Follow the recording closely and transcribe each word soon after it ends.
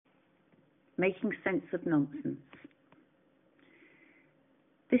making sense of nonsense.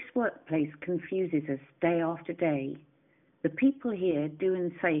 This workplace confuses us day after day. The people here do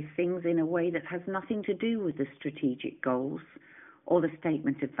and say things in a way that has nothing to do with the strategic goals, or the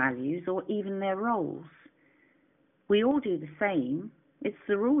statement of values, or even their roles. We all do the same. It's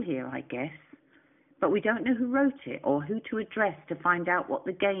the rule here, I guess. But we don't know who wrote it or who to address to find out what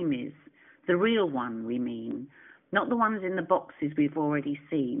the game is. The real one, we mean. Not the ones in the boxes we've already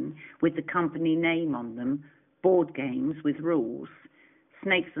seen, with the company name on them, board games with rules,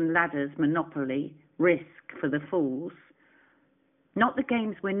 snakes and ladders, Monopoly, Risk for the fools. Not the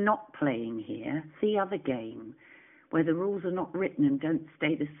games we're not playing here, the other game, where the rules are not written and don't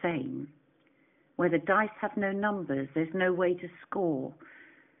stay the same, where the dice have no numbers, there's no way to score,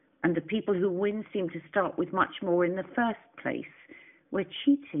 and the people who win seem to start with much more in the first place, where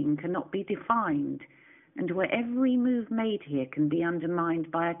cheating cannot be defined, and where every move made here can be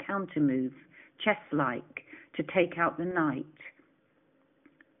undermined by a counter-move, chess-like, to take out the knight.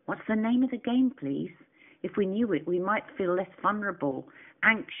 What's the name of the game, please? If we knew it, we might feel less vulnerable,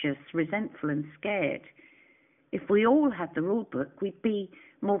 anxious, resentful and scared. If we all had the rule book, we'd be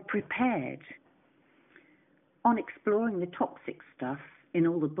more prepared. On exploring the toxic stuff in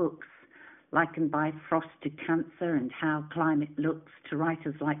all the books, likened by frost to cancer and how climate looks, to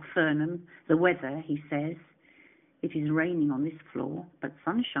writers like Furnham, the weather, he says. It is raining on this floor, but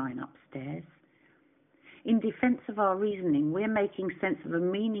sunshine upstairs. In defense of our reasoning, we're making sense of a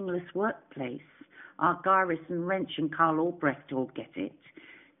meaningless workplace. Argyris and Wrench and Karl Albrecht all get it.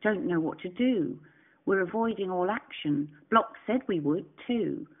 Don't know what to do. We're avoiding all action. Bloch said we would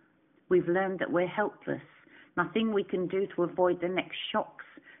too. We've learned that we're helpless. Nothing we can do to avoid the next shocks,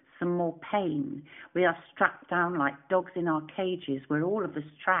 some more pain. We are strapped down like dogs in our cages. We're all of us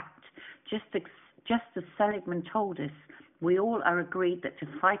trapped. Just as Seligman told us, we all are agreed that to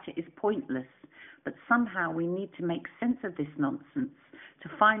fight it is pointless. But somehow we need to make sense of this nonsense, to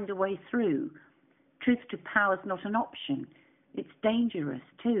find a way through. Truth to power is not an option. It's dangerous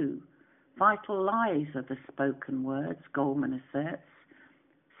too. Vital lies are the spoken words, Goldman asserts.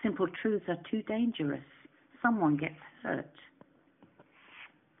 Simple truths are too dangerous. Someone gets hurt.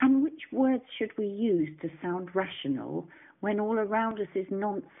 And which words should we use to sound rational when all around us is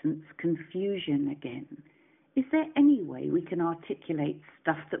nonsense, confusion again? Is there any way we can articulate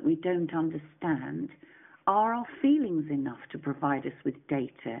stuff that we don't understand? Are our feelings enough to provide us with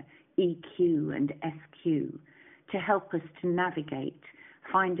data, EQ and SQ, to help us to navigate,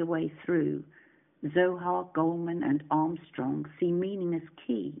 find a way through? Zohar, Goldman and Armstrong see meaning as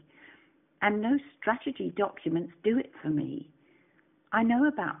key, and no strategy documents do it for me. I know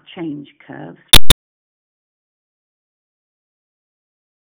about change curves,